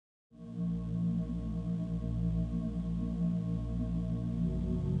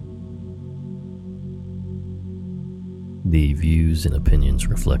The views and opinions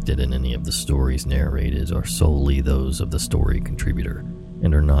reflected in any of the stories narrated are solely those of the story contributor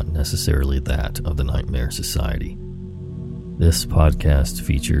and are not necessarily that of the Nightmare Society. This podcast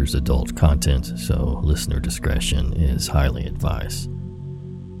features adult content, so listener discretion is highly advised.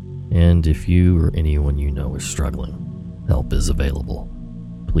 And if you or anyone you know is struggling, help is available.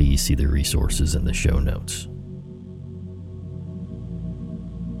 Please see the resources in the show notes.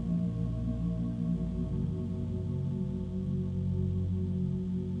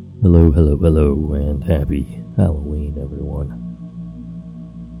 Hello, and happy Halloween,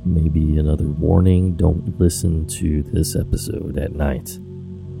 everyone. Maybe another warning, don't listen to this episode at night.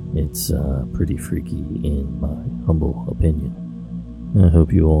 It's pretty freaky in my humble opinion. I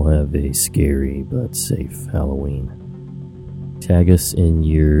hope you all have a scary but safe Halloween. Tag us in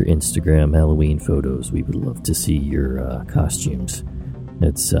your Instagram Halloween photos. We would love to see your costumes.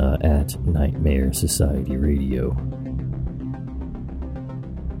 It's at Nightmare Society Radio.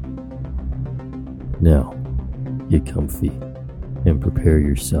 Now, get comfy and prepare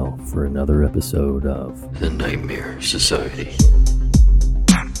yourself for another episode of The Nightmare Society.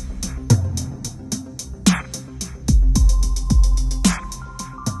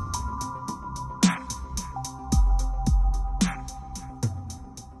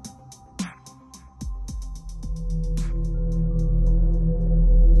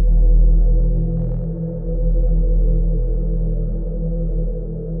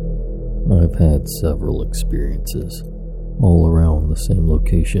 I've had several experiences, all around the same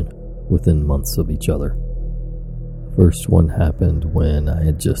location, within months of each other. The first one happened when I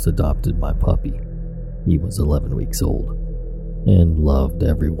had just adopted my puppy. He was 11 weeks old, and loved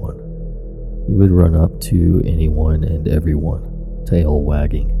everyone. He would run up to anyone and everyone, tail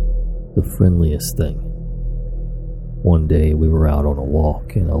wagging, the friendliest thing. One day we were out on a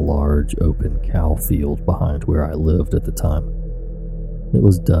walk in a large open cow field behind where I lived at the time. It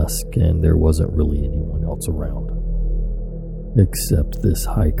was dusk and there wasn't really anyone else around, except this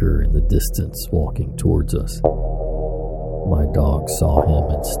hiker in the distance walking towards us. My dog saw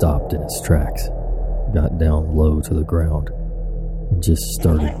him and stopped in his tracks, got down low to the ground, and just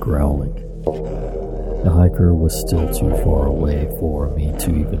started growling. The hiker was still too far away for me to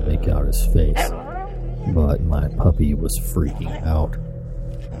even make out his face, but my puppy was freaking out.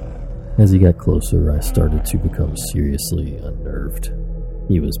 As he got closer, I started to become seriously unnerved.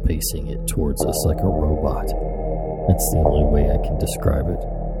 He was pacing it towards us like a robot. That's the only way I can describe it.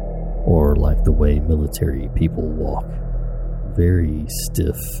 Or like the way military people walk. Very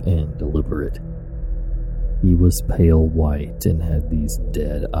stiff and deliberate. He was pale white and had these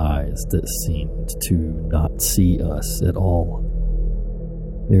dead eyes that seemed to not see us at all.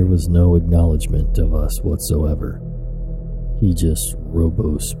 There was no acknowledgement of us whatsoever. He just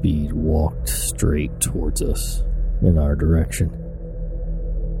robo-speed walked straight towards us, in our direction.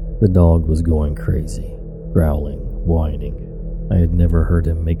 The dog was going crazy, growling, whining. I had never heard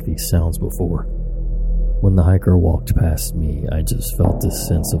him make these sounds before. When the hiker walked past me, I just felt this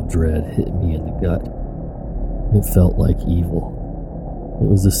sense of dread hit me in the gut. It felt like evil. It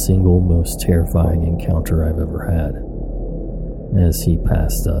was the single most terrifying encounter I've ever had. As he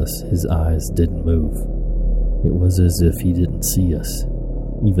passed us, his eyes didn't move. It was as if he didn't see us,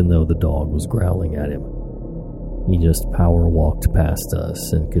 even though the dog was growling at him. He just power walked past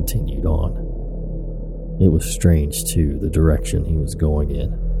us and continued on. It was strange, too, the direction he was going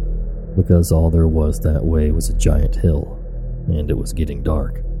in, because all there was that way was a giant hill, and it was getting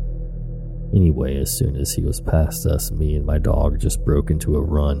dark. Anyway, as soon as he was past us, me and my dog just broke into a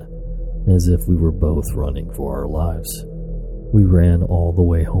run, as if we were both running for our lives. We ran all the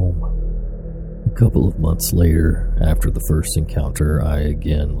way home. A couple of months later, after the first encounter, I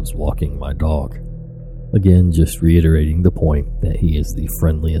again was walking my dog. Again, just reiterating the point that he is the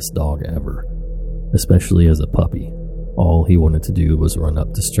friendliest dog ever, especially as a puppy. All he wanted to do was run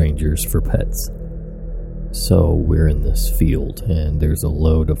up to strangers for pets. So we're in this field, and there's a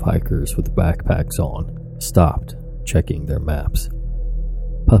load of hikers with backpacks on, stopped, checking their maps.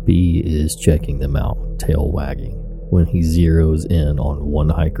 Puppy is checking them out, tail wagging, when he zeroes in on one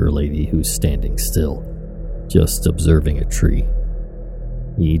hiker lady who's standing still, just observing a tree.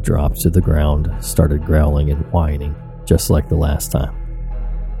 He dropped to the ground, started growling and whining, just like the last time.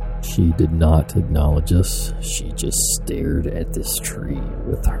 She did not acknowledge us. She just stared at this tree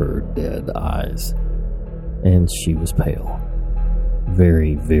with her dead eyes. And she was pale.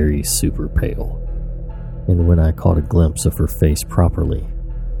 Very, very super pale. And when I caught a glimpse of her face properly,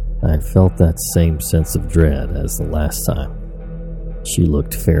 I felt that same sense of dread as the last time. She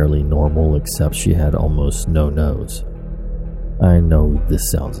looked fairly normal, except she had almost no nose. I know this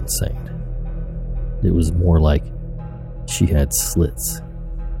sounds insane. It was more like she had slits,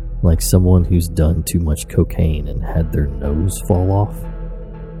 like someone who's done too much cocaine and had their nose fall off.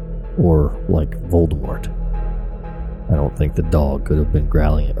 Or like Voldemort. I don't think the dog could have been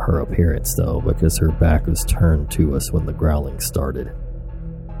growling at her appearance though, because her back was turned to us when the growling started.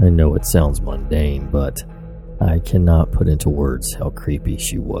 I know it sounds mundane, but I cannot put into words how creepy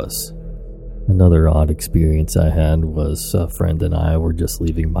she was. Another odd experience I had was a friend and I were just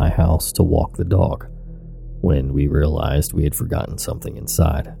leaving my house to walk the dog when we realized we had forgotten something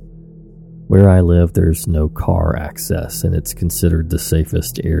inside. Where I live, there's no car access, and it's considered the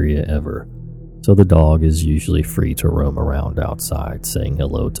safest area ever, so the dog is usually free to roam around outside, saying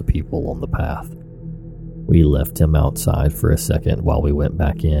hello to people on the path. We left him outside for a second while we went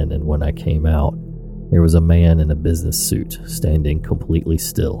back in, and when I came out, there was a man in a business suit standing completely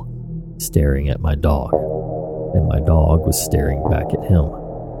still, staring at my dog, and my dog was staring back at him.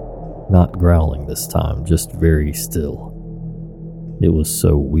 Not growling this time, just very still. It was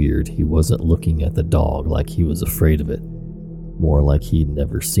so weird. He wasn't looking at the dog like he was afraid of it, more like he'd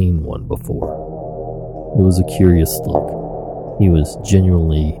never seen one before. It was a curious look. He was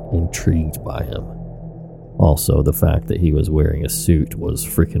genuinely intrigued by him. Also, the fact that he was wearing a suit was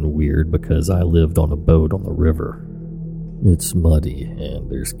freaking weird because I lived on a boat on the river. It's muddy and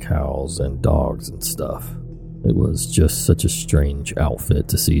there's cows and dogs and stuff. It was just such a strange outfit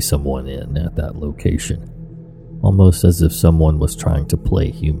to see someone in at that location. Almost as if someone was trying to play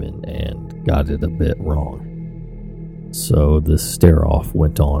human and got it a bit wrong. So this stare-off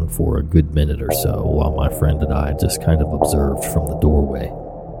went on for a good minute or so while my friend and I just kind of observed from the doorway.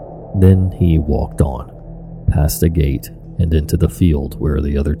 Then he walked on, past a gate, and into the field where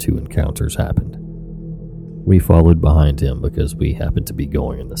the other two encounters happened. We followed behind him because we happened to be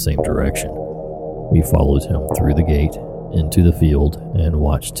going in the same direction. We followed him through the gate, into the field, and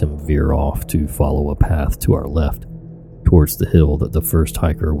watched him veer off to follow a path to our left, towards the hill that the first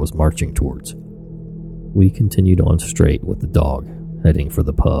hiker was marching towards. We continued on straight with the dog, heading for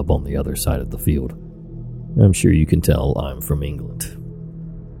the pub on the other side of the field. I'm sure you can tell I'm from England.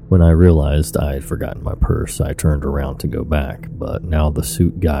 When I realized I had forgotten my purse, I turned around to go back, but now the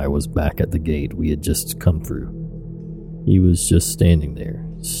suit guy was back at the gate we had just come through. He was just standing there,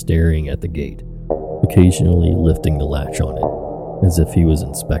 staring at the gate, occasionally lifting the latch on it, as if he was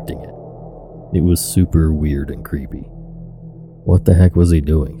inspecting it. It was super weird and creepy. What the heck was he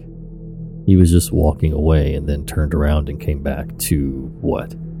doing? He was just walking away and then turned around and came back to,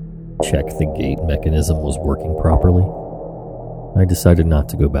 what? Check the gate mechanism was working properly? I decided not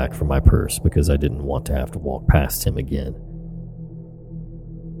to go back for my purse because I didn't want to have to walk past him again.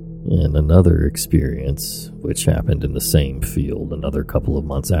 And another experience, which happened in the same field another couple of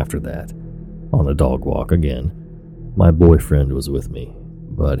months after that, on a dog walk again. My boyfriend was with me,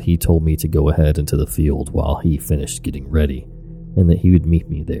 but he told me to go ahead into the field while he finished getting ready, and that he would meet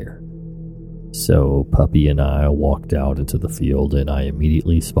me there. So Puppy and I walked out into the field, and I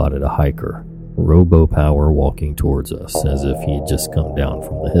immediately spotted a hiker, robo-power, walking towards us as if he had just come down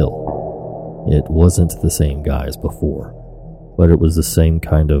from the hill. It wasn't the same guy as before, but it was the same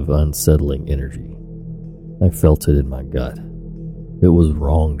kind of unsettling energy. I felt it in my gut. It was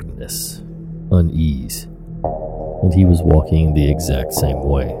wrongness, unease, and he was walking the exact same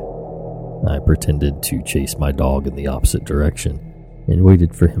way. I pretended to chase my dog in the opposite direction and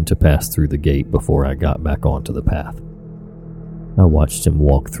waited for him to pass through the gate before I got back onto the path. I watched him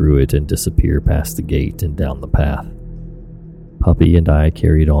walk through it and disappear past the gate and down the path. Puppy and I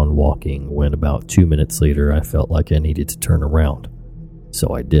carried on walking when about 2 minutes later I felt like I needed to turn around.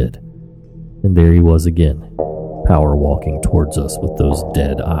 So I did. And there he was again, power walking towards us with those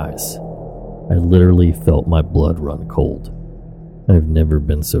dead eyes. I literally felt my blood run cold. I've never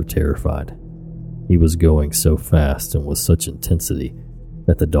been so terrified. He was going so fast and with such intensity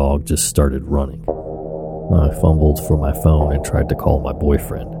that the dog just started running. I fumbled for my phone and tried to call my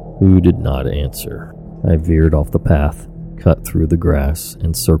boyfriend, who did not answer. I veered off the path, cut through the grass,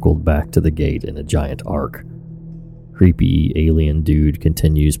 and circled back to the gate in a giant arc. Creepy alien dude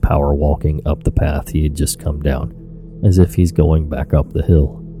continues power walking up the path he had just come down, as if he's going back up the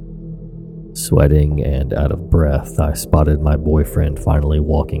hill. Sweating and out of breath, I spotted my boyfriend finally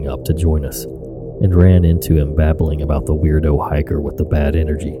walking up to join us, and ran into him babbling about the weirdo hiker with the bad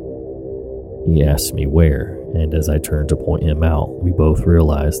energy. He asked me where, and as I turned to point him out, we both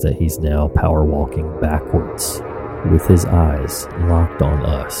realized that he's now power walking backwards, with his eyes locked on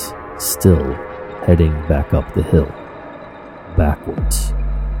us, still heading back up the hill. Backwards.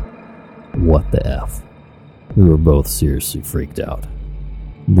 What the F? We were both seriously freaked out.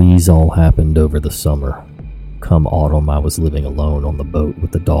 These all happened over the summer. Come autumn, I was living alone on the boat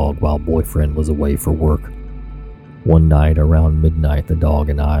with the dog while boyfriend was away for work. One night around midnight, the dog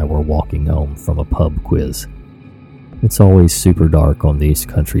and I were walking home from a pub quiz. It's always super dark on these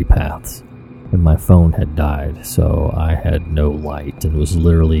country paths, and my phone had died, so I had no light and was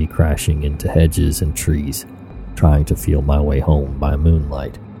literally crashing into hedges and trees, trying to feel my way home by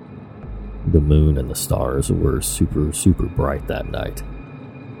moonlight. The moon and the stars were super bright that night.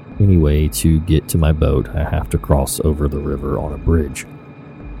 Anyway, to get to my boat, I have to cross over the river on a bridge.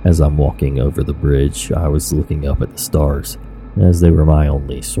 As I'm walking over the bridge, I was looking up at the stars, as they were my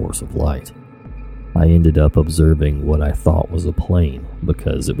only source of light. I ended up observing what I thought was a plane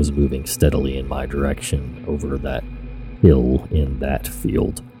because it was moving steadily in my direction over that hill in that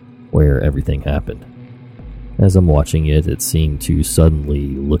field where everything happened. As I'm watching it, it seemed to suddenly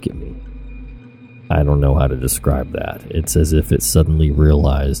look at me. I don't know how to describe that. It's as if it suddenly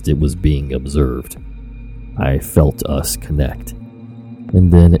realized it was being observed. I felt us connect.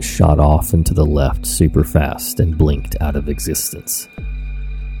 And then it shot off into the left super fast and blinked out of existence.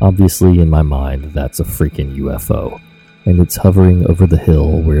 Obviously, in my mind, that's a freaking UFO, and it's hovering over the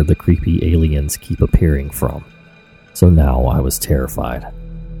hill where the creepy aliens keep appearing from. So now I was terrified.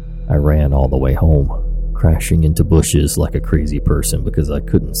 I ran all the way home, crashing into bushes like a crazy person because I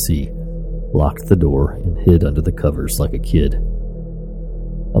couldn't see, locked the door, and hid under the covers like a kid.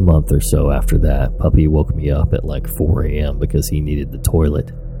 A month or so after that, Puppy woke me up at like 4 a.m. because he needed the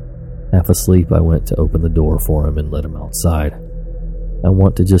toilet. Half asleep, I went to open the door for him and let him outside. I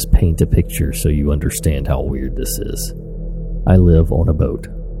want to just paint a picture so you understand how weird this is. I live on a boat,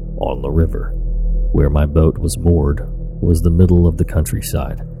 on the river. Where my boat was moored was the middle of the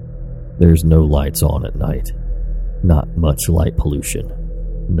countryside. There's no lights on at night. Not much light pollution.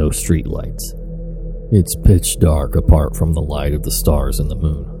 No street lights. It's pitch dark apart from the light of the stars and the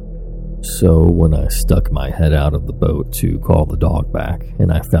moon. So when I stuck my head out of the boat to call the dog back,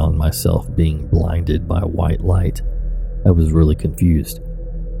 and I found myself being blinded by white light, I was really confused.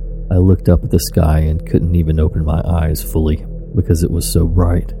 I looked up at the sky and couldn't even open my eyes fully because it was so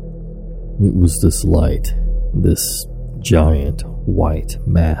bright. It was this light, this giant white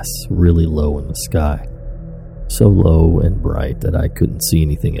mass really low in the sky. So low and bright that I couldn't see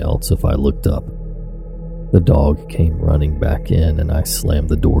anything else if I looked up. The dog came running back in and I slammed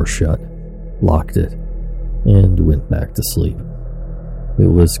the door shut, locked it, and went back to sleep. It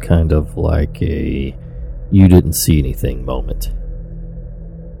was kind of like a you didn't see anything moment.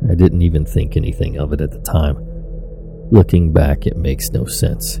 I didn't even think anything of it at the time. Looking back, it makes no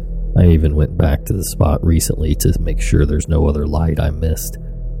sense. I even went back to the spot recently to make sure there's no other light I missed,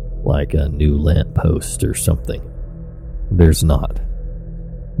 like a new lamp post or something. There's not.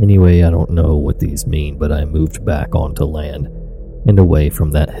 Anyway, I don't know what these mean, but I moved back onto land and away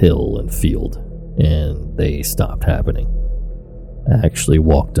from that hill and field, and they stopped happening. I actually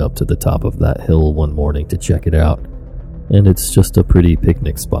walked up to the top of that hill one morning to check it out, and it's just a pretty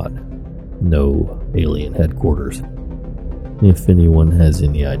picnic spot. No alien headquarters. If anyone has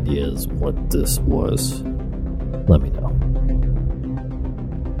any ideas what this was, let me know.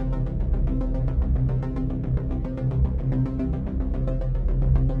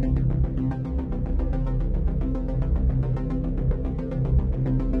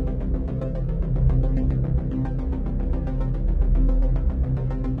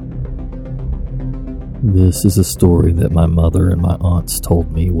 This is a story that my mother and my aunts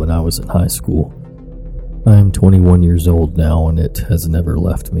told me when I was in high school. I am 21 years old now, and it has never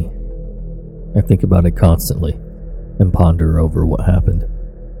left me. I think about it constantly and ponder over what happened.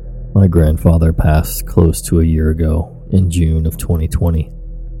 My grandfather passed close to a year ago, in June of 2020.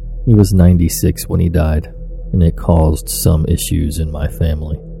 He was 96 when he died, and it caused some issues in my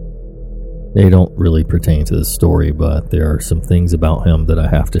family. They don't really pertain to the story, but there are some things about him that I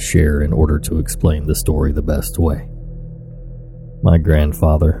have to share in order to explain the story the best way. My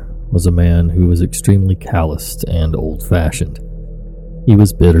grandfather was a man who was extremely calloused and old-fashioned. He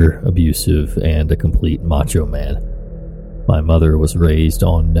was bitter, abusive, and a complete macho man. My mother was raised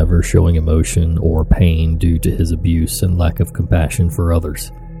on never showing emotion or pain due to his abuse and lack of compassion for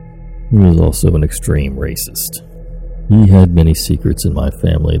others. He was also an extreme racist. He had many secrets in my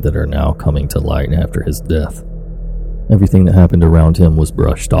family that are now coming to light after his death. Everything that happened around him was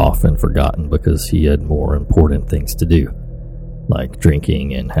brushed off and forgotten because he had more important things to do, like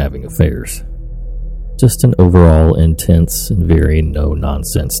drinking and having affairs. Just an overall intense and very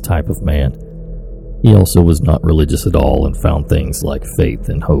no-nonsense type of man. He also was not religious at all and found things like faith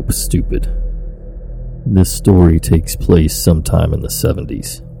and hope stupid. This story takes place sometime in the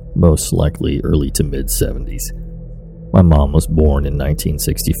 70s, most likely early to mid-70s. My mom was born in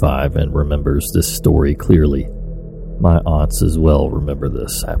 1965 and remembers this story clearly. My aunts as well remember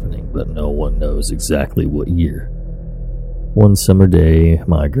this happening, but no one knows exactly what year. One summer day,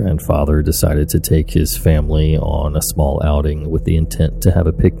 my grandfather decided to take his family on a small outing with the intent to have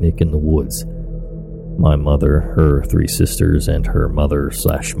a picnic in the woods. My mother, her 3 sisters, and her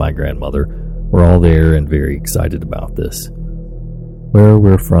mother/my grandmother were all there and very excited about this. Where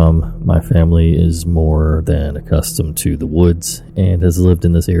we're from, my family is more than accustomed to the woods and has lived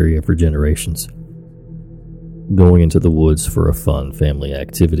in this area for generations. Going into the woods for a fun family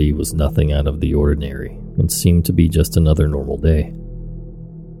activity was nothing out of the ordinary and seemed to be just another normal day.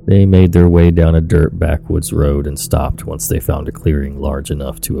 They made their way down a dirt backwoods road and stopped once they found a clearing large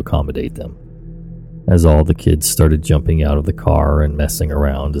enough to accommodate them. As all the kids started jumping out of the car and messing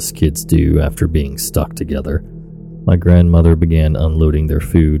around as kids do after being stuck together, my grandmother began unloading their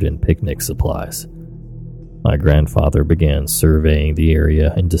food and picnic supplies. My grandfather began surveying the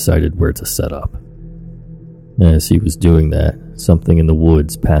area and decided where to set up. As he was doing that, something in the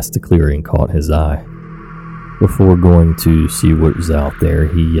woods past the clearing caught his eye. Before going to see what was out there,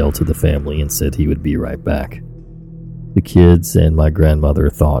 he yelled to the family and said he would be right back. The kids and my grandmother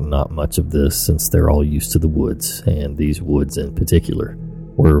thought not much of this since they're all used to the woods, and these woods in particular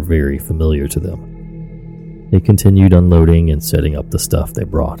were very familiar to them. They continued unloading and setting up the stuff they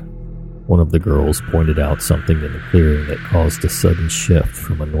brought. One of the girls pointed out something in the clearing that caused a sudden shift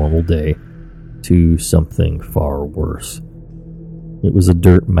from a normal day to something far worse. It was a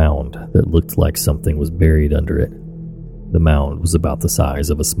dirt mound that looked like something was buried under it. The mound was about the size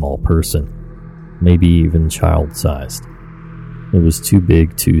of a small person, maybe even child-sized. It was too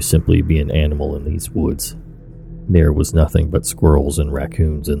big to simply be an animal in these woods. There was nothing but squirrels and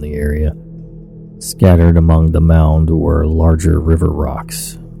raccoons in the area. Scattered among the mound were larger river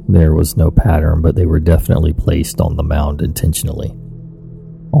rocks. There was no pattern, but they were definitely placed on the mound intentionally.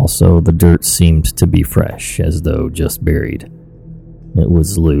 Also, the dirt seemed to be fresh, as though just buried. It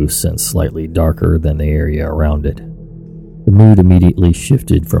was loose and slightly darker than the area around it. The mood immediately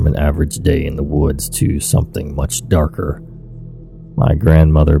shifted from an average day in the woods to something much darker. My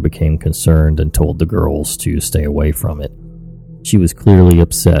grandmother became concerned and told the girls to stay away from it. She was clearly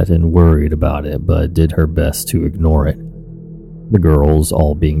upset and worried about it, but did her best to ignore it. The girls,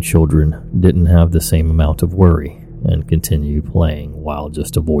 all being children, didn't have the same amount of worry and continued playing while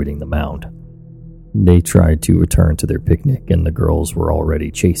just avoiding the mound. They tried to return to their picnic, and the girls were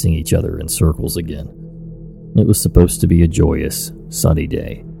already chasing each other in circles again. It was supposed to be a joyous, sunny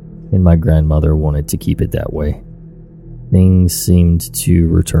day, and my grandmother wanted to keep it that way. Things seemed to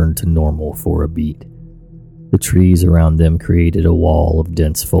return to normal for a beat. The trees around them created a wall of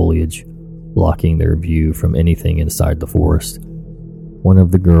dense foliage, blocking their view from anything inside the forest. One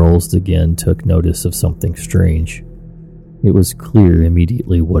of the girls again took notice of something strange. It was clear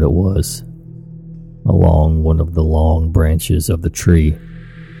immediately what it was. Along one of the long branches of the tree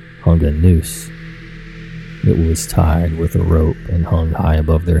hung a noose. It was tied with a rope and hung high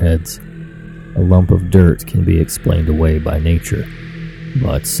above their heads. A lump of dirt can be explained away by nature,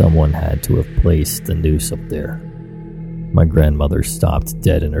 but someone had to have placed the noose up there. My grandmother stopped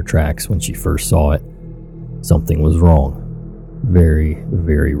dead in her tracks when she first saw it. Something was wrong. Very,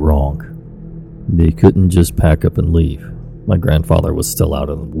 very wrong. They couldn't just pack up and leave. My grandfather was still out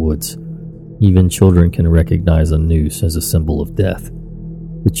in the woods. Even children can recognize a noose as a symbol of death.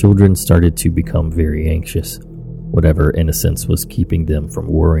 The children started to become very anxious. Whatever innocence was keeping them from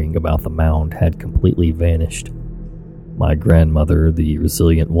worrying about the mound had completely vanished. My grandmother, the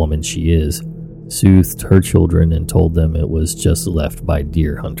resilient woman she is, soothed her children and told them it was just left by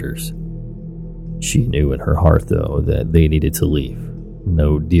deer hunters. She knew in her heart, though, that they needed to leave.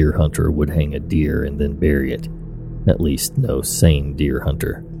 No deer hunter would hang a deer and then bury it. At least no sane deer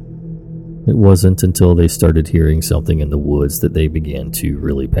hunter. It wasn't until they started hearing something in the woods that they began to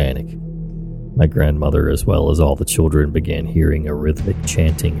really panic. My grandmother, as well as all the children, began hearing a rhythmic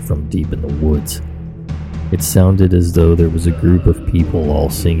chanting from deep in the woods. It sounded as though there was a group of people all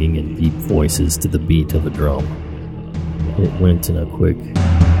singing in deep voices to the beat of a drum. It went in a quick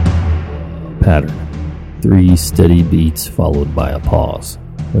pattern. 3 steady beats followed by a pause,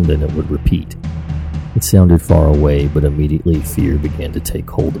 and then it would repeat. It sounded far away, but immediately fear began to take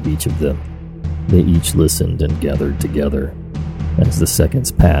hold of each of them. They each listened and gathered together. As the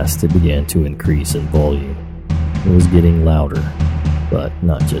seconds passed, it began to increase in volume. It was getting louder, but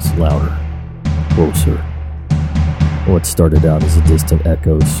not just louder, closer. What started out as a distant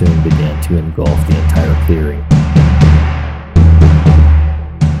echo soon began to engulf the entire clearing.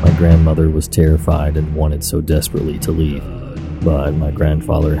 My grandmother was terrified and wanted so desperately to leave, but my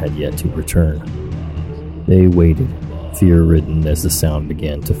grandfather had yet to return. They waited, fear-ridden, as the sound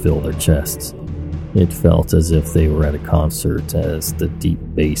began to fill their chests. It felt as if they were at a concert as the deep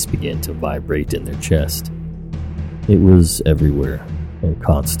bass began to vibrate in their chest. It was everywhere and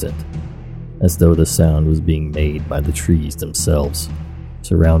constant, as though the sound was being made by the trees themselves,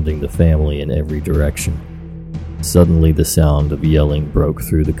 surrounding the family in every direction. Suddenly, the sound of yelling broke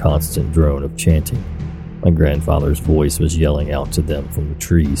through the constant drone of chanting. My grandfather's voice was yelling out to them from the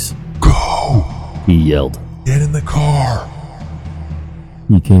trees. "Go! He yelled. Get in the car!"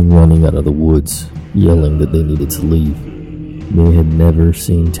 He came running out of the woods, yelling that they needed to leave. They had never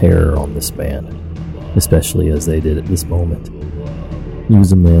seen terror on this man, especially as they did at this moment. He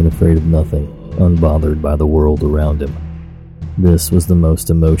was a man afraid of nothing, unbothered by the world around him. This was the most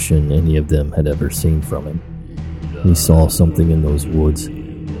emotion any of them had ever seen from him. He saw something in those woods,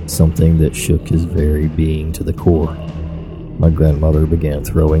 something that shook his very being to the core. My grandmother began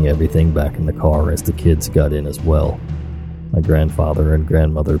throwing everything back in the car as the kids got in as well. My grandfather and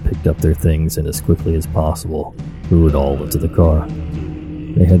grandmother picked up their things and as quickly as possible threw it all into the car.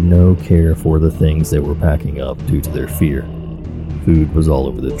 They had no care for the things they were packing up due to their fear. Food was all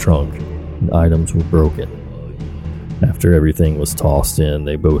over the trunk, and items were broken. After everything was tossed in,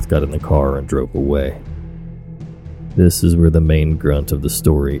 they both got in the car and drove away. This is where the main grunt of the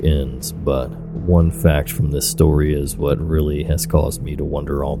story ends, but one fact from this story is what really has caused me to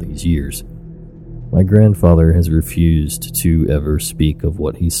wonder all these years. My grandfather has refused to ever speak of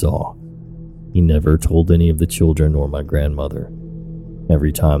what he saw. He never told any of the children or my grandmother.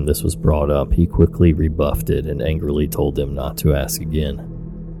 Every time this was brought up, he quickly rebuffed it and angrily told them not to ask again.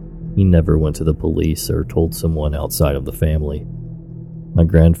 He never went to the police or told someone outside of the family. My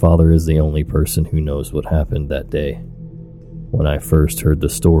grandfather is the only person who knows what happened that day. When I first heard the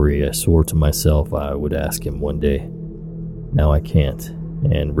story, I swore to myself I would ask him one day. Now I can't,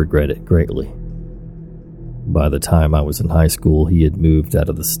 and regret it greatly. By the time I was in high school, he had moved out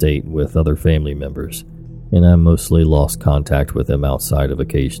of the state with other family members, and I mostly lost contact with him outside of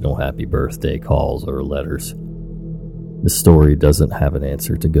occasional happy birthday calls or letters. The story doesn't have an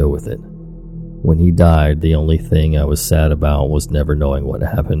answer to go with it. When he died, the only thing I was sad about was never knowing what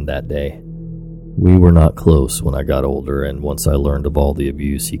happened that day. We were not close when I got older, and once I learned of all the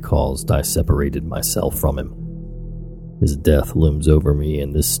abuse he caused, I separated myself from him. His death looms over me,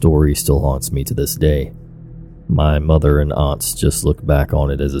 and this story still haunts me to this day. My mother and aunts just look back on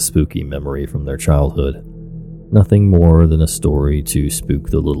it as a spooky memory from their childhood. Nothing more than a story to spook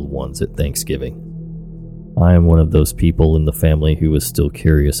the little ones at Thanksgiving. I am one of those people in the family who is still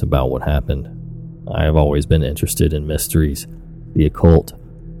curious about what happened. I have always been interested in mysteries, the occult,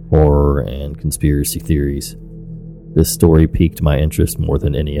 horror, and conspiracy theories. This story piqued my interest more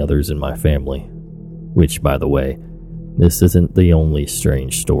than any others in my family. Which, by the way, this isn't the only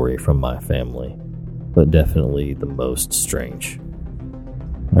strange story from my family, but definitely the most strange.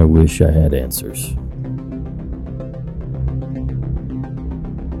 I wish I had answers.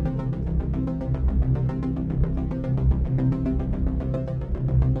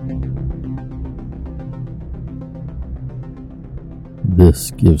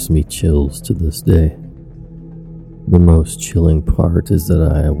 This gives me chills to this day. The most chilling part is that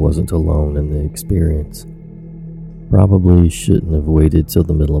I wasn't alone in the experience. Probably shouldn't have waited till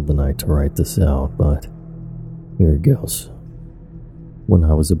the middle of the night to write this out, but here it goes. When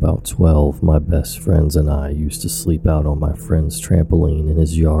I was about 12, my best friends and I used to sleep out on my friend's trampoline in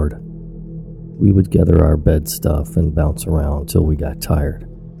his yard. We would gather our bed stuff and bounce around till we got tired,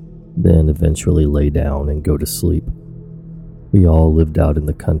 then eventually lay down and go to sleep. We all lived out in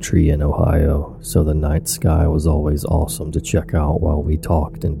the country in Ohio, so the night sky was always awesome to check out while we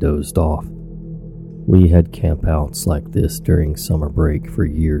talked and dozed off. We had campouts like this during summer break for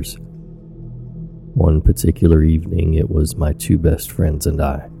years. One particular evening, it was my two best friends and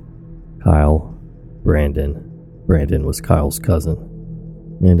I, Kyle, Brandon was Kyle's cousin,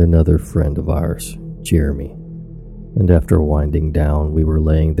 and another friend of ours, Jeremy. And after winding down, we were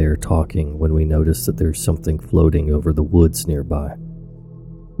laying there talking when we noticed that there's something floating over the woods nearby.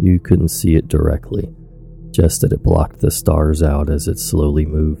 You couldn't see it directly, just that it blocked the stars out as it slowly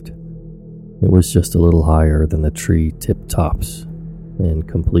moved. It was just a little higher than the tree tip tops, and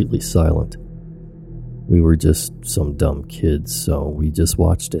completely silent. We were just some dumb kids, so we just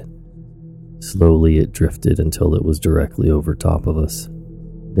watched it. Slowly it drifted until it was directly over top of us.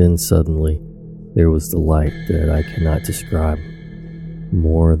 Then suddenly, there was the light that I cannot describe.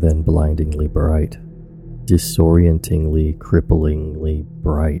 More than blindingly bright. Disorientingly, cripplingly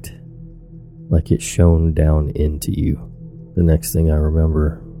bright. Like it shone down into you. The next thing I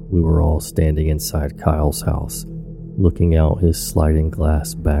remember, we were all standing inside Kyle's house, looking out his sliding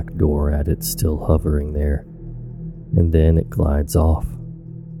glass back door at it still hovering there. And then it glides off.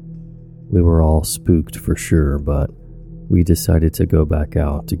 We were all spooked for sure, but we decided to go back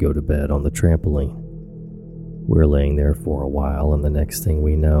out to go to bed on the trampoline. We're laying there for a while, and the next thing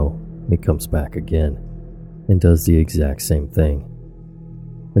we know, it comes back again and does the exact same thing.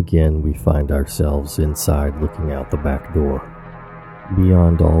 Again, we find ourselves inside looking out the back door.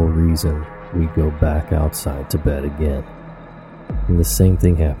 Beyond all reason, we go back outside to bed again. And the same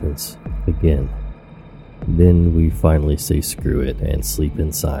thing happens again. Then we finally say screw it and sleep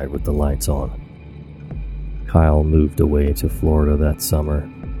inside with the lights on. Kyle moved away to Florida that summer,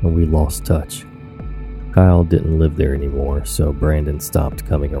 and we lost touch. Kyle didn't live there anymore, so Brandon stopped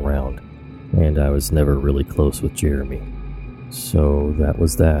coming around, and I was never really close with Jeremy. So that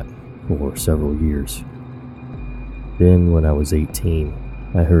was that for several years. Then when I was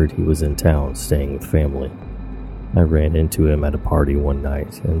 18, I heard he was in town staying with family. I ran into him at a party one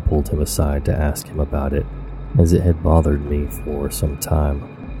night and pulled him aside to ask him about it, as it had bothered me for some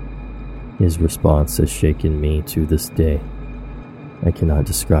time. His response has shaken me to this day. I cannot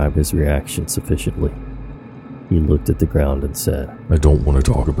describe his reaction sufficiently. He looked at the ground and said, "I don't want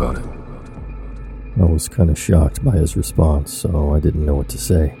to talk about it." I was kind of shocked by his response, so I didn't know what to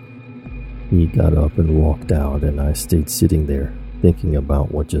say. He got up and walked out, and I stayed sitting there, thinking about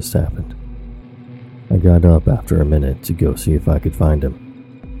what just happened. I got up after a minute to go see if I could find him,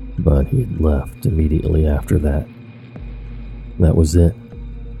 but he'd left immediately after that. That was it.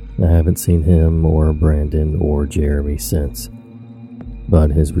 I haven't seen him or Brandon or Jeremy since,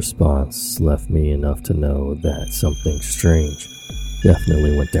 but his response left me enough to know that something strange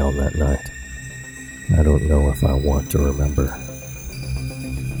definitely went down that night. I don't know if I want to remember.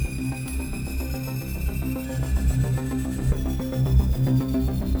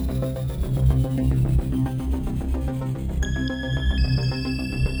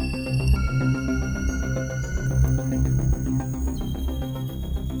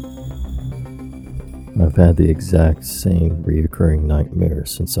 I've had the exact same reoccurring nightmare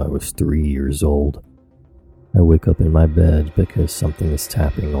since I was 3 years old. I wake up in my bed because something is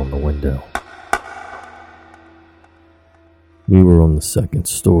tapping on the window. We were on the second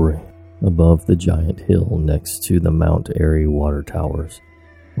story, above the giant hill next to the Mount Airy water towers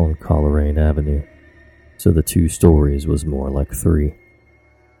on Coleraine Avenue, so the 2 stories was more like 3.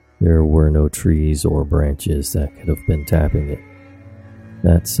 There were no trees or branches that could have been tapping it.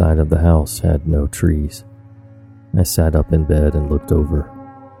 That side of the house had no trees. I sat up in bed and looked over.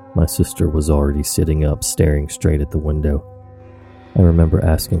 My sister was already sitting up, staring straight at the window. I remember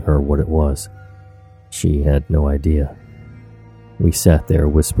asking her what it was. She had no idea. We sat there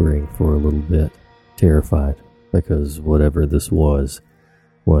whispering for a little bit, terrified, because whatever this was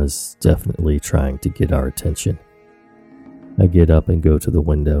definitely trying to get our attention. I get up and go to the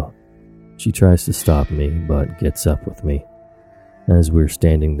window. She tries to stop me, but gets up with me. As we're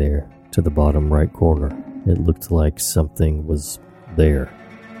standing there, to the bottom right corner, it looked like something was there,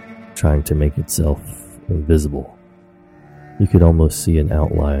 trying to make itself invisible. You could almost see an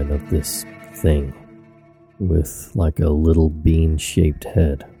outline of this thing, with like a little bean-shaped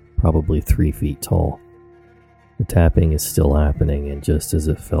head, probably 3 feet tall. The tapping is still happening, and just as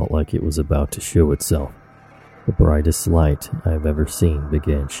it felt like it was about to show itself, the brightest light I've ever seen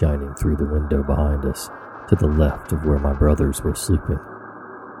began shining through the window behind us, to the left of where my brothers were sleeping.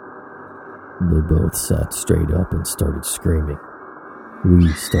 They both sat straight up and started screaming. We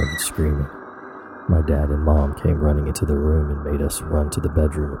started screaming. My dad and mom came running into the room and made us run to the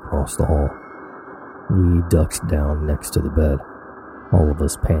bedroom across the hall. We ducked down next to the bed, all of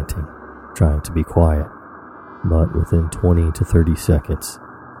us panting, trying to be quiet. But within 20 to 30 seconds,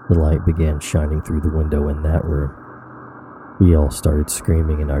 the light began shining through the window in that room. We all started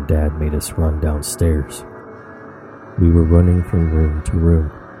screaming, and our dad made us run downstairs. We were running from room to room,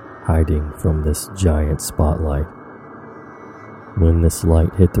 hiding from this giant spotlight. When this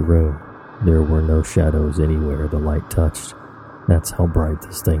light hit the room, there were no shadows anywhere the light touched. That's how bright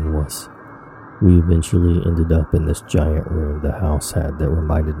this thing was. We eventually ended up in this giant room the house had that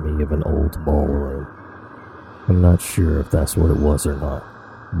reminded me of an old ballroom. I'm not sure if that's what it was or not,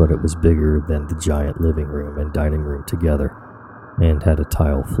 but it was bigger than the giant living room and dining room together, and had a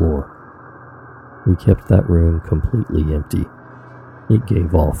tile floor. We kept that room completely empty. It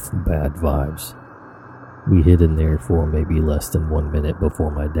gave off bad vibes. We hid in there for maybe less than 1 minute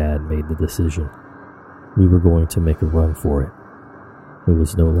before my dad made the decision. We were going to make a run for it. It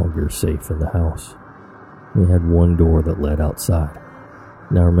was no longer safe in the house. We had one door that led outside,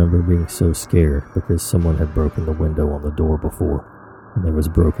 and I remember being so scared because someone had broken the window on the door before, and there was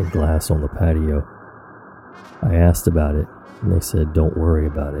broken glass on the patio. I asked about it, and they said, "Don't worry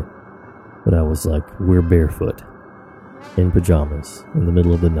about it." But I was like, we're barefoot, in pajamas, in the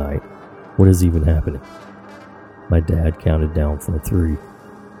middle of the night. What is even happening? My dad counted down from 3,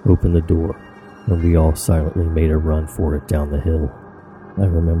 opened the door, and we all silently made a run for it down the hill. I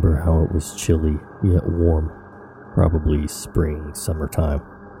remember how it was chilly, yet warm, probably spring, summertime.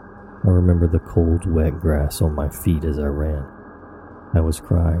 I remember the cold, wet grass on my feet as I ran. I was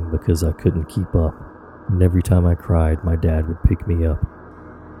crying because I couldn't keep up, and every time I cried, my dad would pick me up.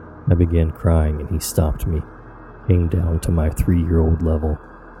 I began crying and he stopped me, came down to my 3-year-old level,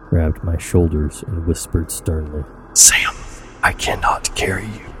 grabbed my shoulders and whispered sternly, Sam, I cannot carry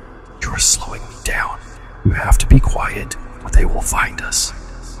you. You are slowing me down. You have to be quiet or they will find us.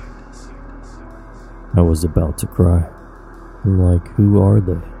 I was about to cry. I'm like, who are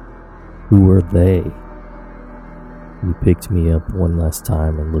they? Who are they? He picked me up one last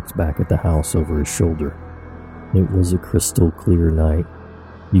time and looked back at the house over his shoulder. It was a crystal clear night.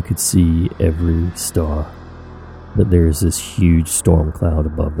 You could see every star. But there's this huge storm cloud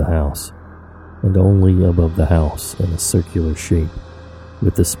above the house, and only above the house in a circular shape,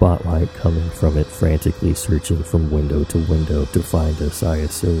 with the spotlight coming from it frantically searching from window to window to find us, I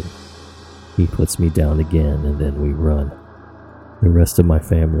assume. He puts me down again and then we run. The rest of my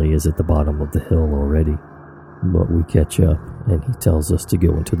family is at the bottom of the hill already, but we catch up and he tells us to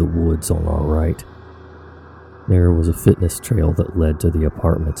go into the woods on our right. There was a fitness trail that led to the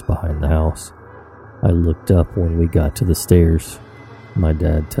apartments behind the house. I looked up when we got to the stairs. My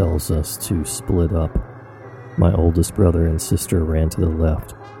dad tells us to split up. My oldest brother and sister ran to the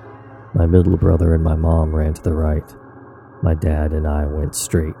left. My middle brother and my mom ran to the right. My dad and I went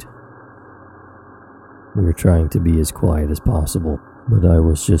straight. We were trying to be as quiet as possible, but I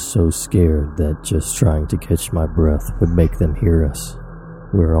was just so scared that just trying to catch my breath would make them hear us.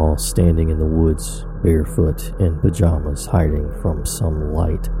 We're all standing in the woods, barefoot, in pajamas, hiding from some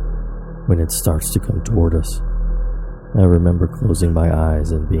light. When it starts to come toward us, I remember closing my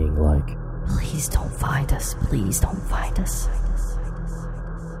eyes and being like, Please don't find us, please don't find us.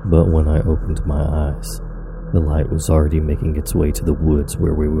 But when I opened my eyes, the light was already making its way to the woods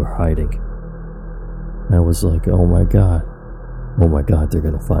where we were hiding. I was like, oh my god, they're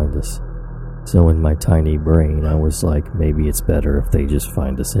gonna find us. So in my tiny brain, I was like, maybe it's better if they just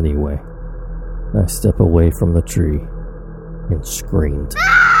find us anyway. I step away from the tree and screamed.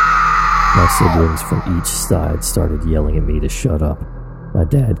 My siblings from each side started yelling at me to shut up. My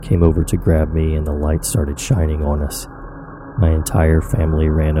dad came over to grab me and the light started shining on us. My entire family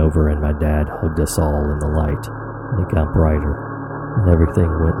ran over and my dad hugged us all in the light, and it got brighter, and everything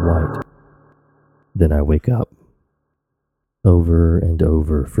went white. Then I wake up. Over and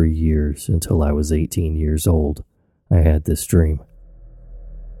over for years until I was 18 years old, I had this dream.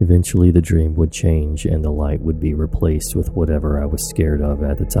 Eventually the dream would change and the light would be replaced with whatever I was scared of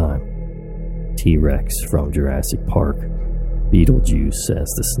at the time. T-Rex from Jurassic Park, Beetlejuice as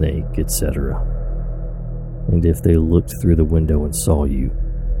the snake, etc. And if they looked through the window and saw you,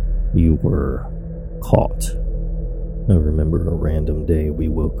 you were caught. I remember a random day we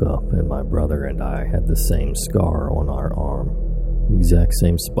woke up and my brother and I had the same scar on our arm. Exact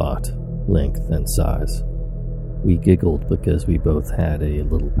same spot, length and size. We giggled because we both had a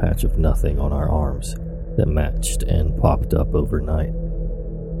little patch of nothing on our arms that matched and popped up overnight.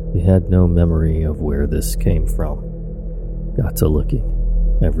 We had no memory of where this came from. Got to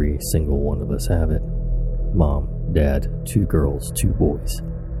looking. Every single one of us have it. Mom, Dad, 2 girls, 2 boys.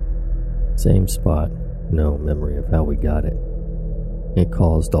 Same spot, no memory of how we got it. It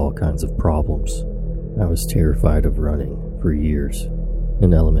caused all kinds of problems. I was terrified of running for years.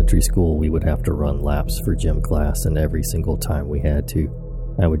 In elementary school, we would have to run laps for gym class, and every single time we had to,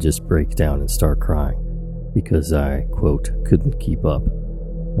 I would just break down and start crying because I, quote, couldn't keep up.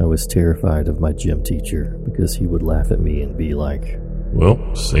 I was terrified of my gym teacher because he would laugh at me and be like,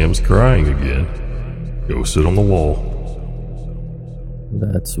 Well, Sam's crying again. Go sit on the wall.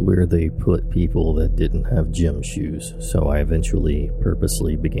 That's where they put people that didn't have gym shoes, so I eventually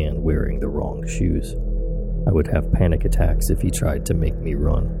purposely began wearing the wrong shoes. I would have panic attacks if he tried to make me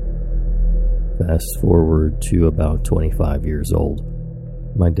run. Fast forward to about 25 years old.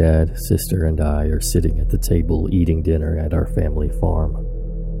 My dad, sister, and I are sitting at the table eating dinner at our family farm.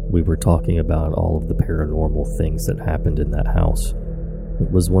 We were talking about all of the paranormal things that happened in that house. It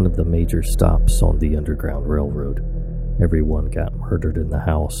was one of the major stops on the Underground Railroad. Everyone got murdered in the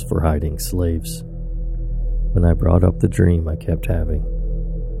house for hiding slaves. When I brought up the dream I kept having,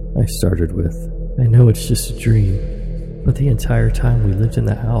 I started with, I know it's just a dream, but the entire time we lived in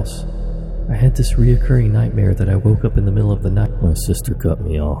the house, I had this reoccurring nightmare that I woke up in the middle of the night. My sister cut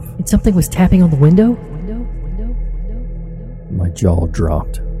me off. And something was tapping on the window? My jaw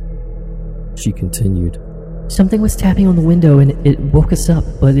dropped. She continued, Something was tapping on the window and it woke us up,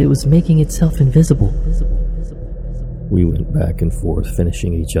 but it was making itself invisible. We went back and forth,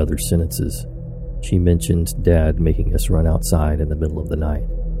 finishing each other's sentences. She mentioned Dad making us run outside in the middle of the night,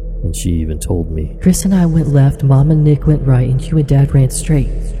 and she even told me, Chris and I went left, Mom and Nick went right, and you and Dad ran straight.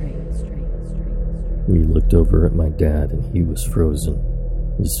 We looked over at my dad and he was frozen.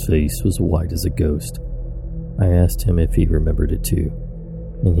 His face was white as a ghost. I asked him if he remembered it too,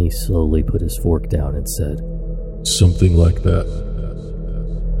 and he slowly put his fork down and said, "Something like that."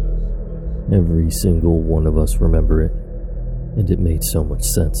 Every single one of us remember it, and it made so much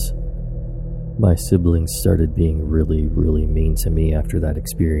sense. My siblings started being really, really mean to me after that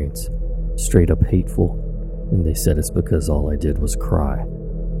experience, straight up hateful, and they said it's because all I did was cry,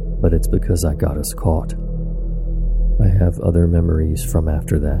 but it's because I got us caught. I have other memories from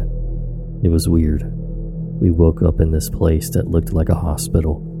after that. It was weird. We woke up in this place that looked like a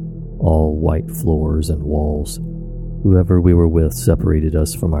hospital, all white floors and walls. Whoever we were with separated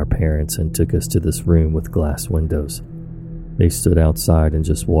us from our parents and took us to this room with glass windows. They stood outside and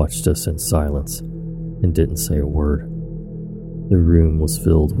just watched us in silence and didn't say a word. The room was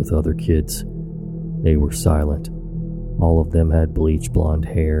filled with other kids. They were silent. All of them had bleach blonde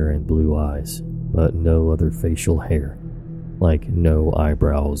hair and blue eyes, but no other facial hair, like no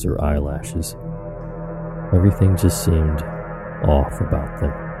eyebrows or eyelashes. Everything just seemed off about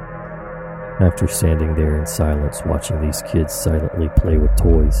them. After standing there in silence watching these kids silently play with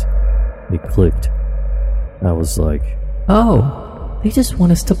toys, it clicked. I was like, Oh, they just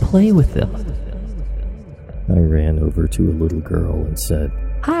want us to play with them. I ran over to a little girl and said,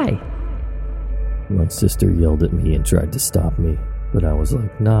 Hi. My sister yelled at me and tried to stop me, but I was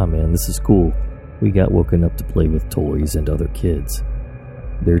like, nah man, this is cool. We got woken up to play with toys and other kids.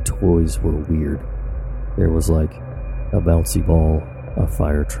 Their toys were weird. There was like a bouncy ball, a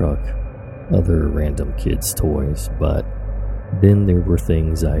fire truck, other random kids' toys, but then there were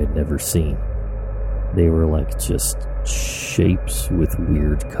things I had never seen. They were like just shapes with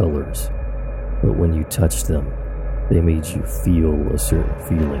weird colors, but when you touched them, they made you feel a certain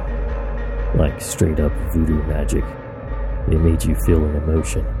feeling, like straight up voodoo magic. They made you feel an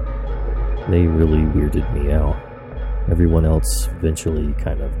emotion. They really weirded me out. Everyone else eventually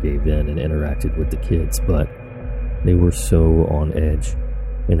kind of gave in and interacted with the kids, but they were so on edge,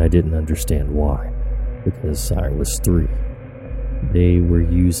 and I didn't understand why, because I was 3. They were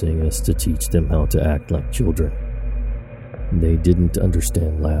using us to teach them how to act like children. They didn't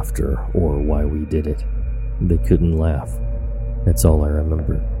understand laughter or why we did it. They couldn't laugh. That's all I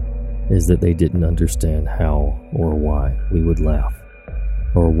remember, is that they didn't understand how or why we would laugh,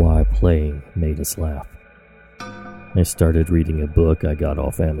 or why playing made us laugh. I started reading a book I got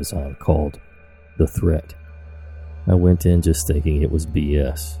off Amazon called The Threat. I went in just thinking it was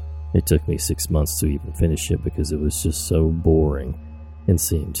BS. It took me 6 months to even finish it because it was just so boring and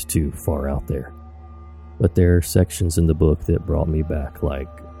seemed too far out there. But there are sections in the book that brought me back, like,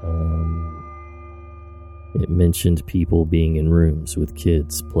 it mentioned people being in rooms with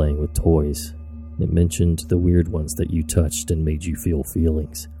kids playing with toys. It mentioned the weird ones that you touched and made you feel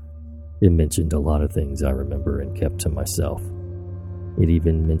feelings. It mentioned a lot of things I remember and kept to myself. It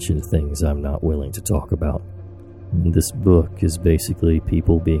even mentioned things I'm not willing to talk about. And this book is basically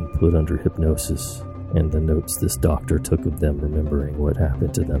people being put under hypnosis and the notes this doctor took of them remembering what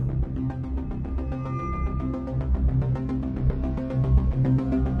happened to them.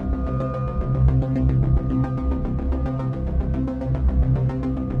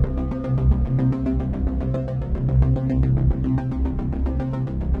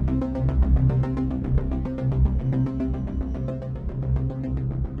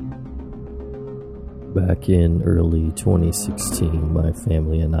 Back in early 2016, my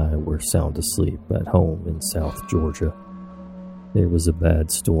family and I were sound asleep at home in South Georgia. There was a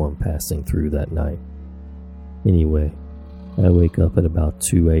bad storm passing through that night. Anyway, I wake up at about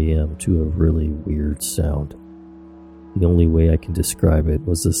 2 a.m. to a really weird sound. The only way I can describe it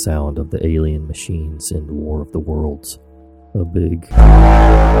was the sound of the alien machines in War of the Worlds. A big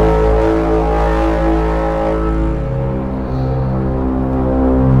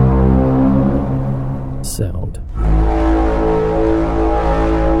sound.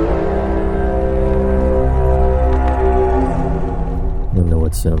 I know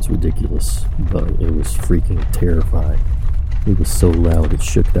it sounds ridiculous, but it was freaking terrifying. It was so loud it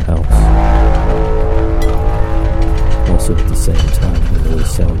shook the house. Also at the same time the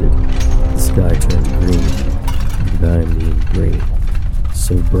noise sounded, the sky turned green, and I mean green.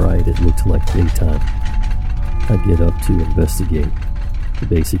 So bright it looked like daytime. I get up to investigate, to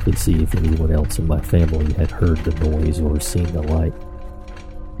basically see if anyone else in my family had heard the noise or seen the light.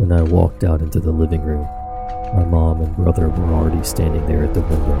 When I walked out into the living room, my mom and brother were already standing there at the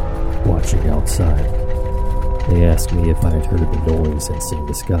window, watching outside. They asked me if I had heard the noise and seen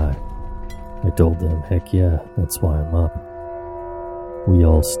the sky. I told them, heck yeah, that's why I'm up. We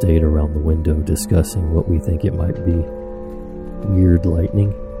all stayed around the window discussing what we think it might be. Weird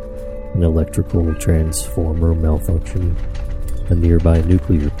lightning, an electrical transformer malfunctioning, a nearby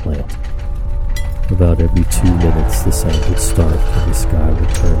nuclear plant. About every 2 minutes the sound would start and the sky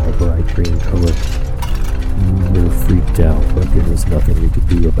would turn a bright green color. We were freaked out, but there was nothing we could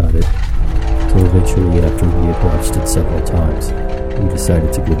do about it. So eventually, after we had watched it several times, we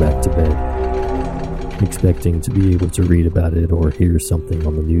decided to go back to bed, expecting to be able to read about it or hear something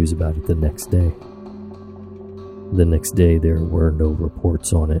on the news about it the next day. The next day, there were no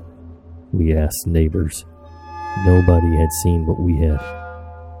reports on it. We asked neighbors. Nobody had seen what we had.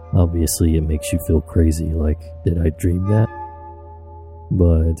 Obviously, it makes you feel crazy, like, did I dream that?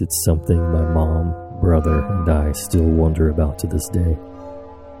 But it's something my mom, brother, and I still wonder about to this day.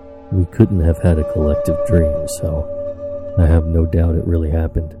 We couldn't have had a collective dream, so I have no doubt it really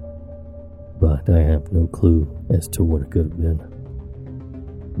happened. But I have no clue as to what it could have been.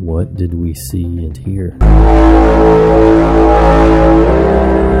 What did we see and hear?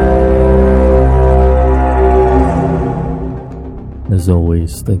 As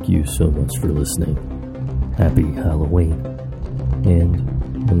always, thank you so much for listening. Happy Halloween. And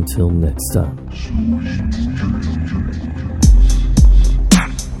until next time.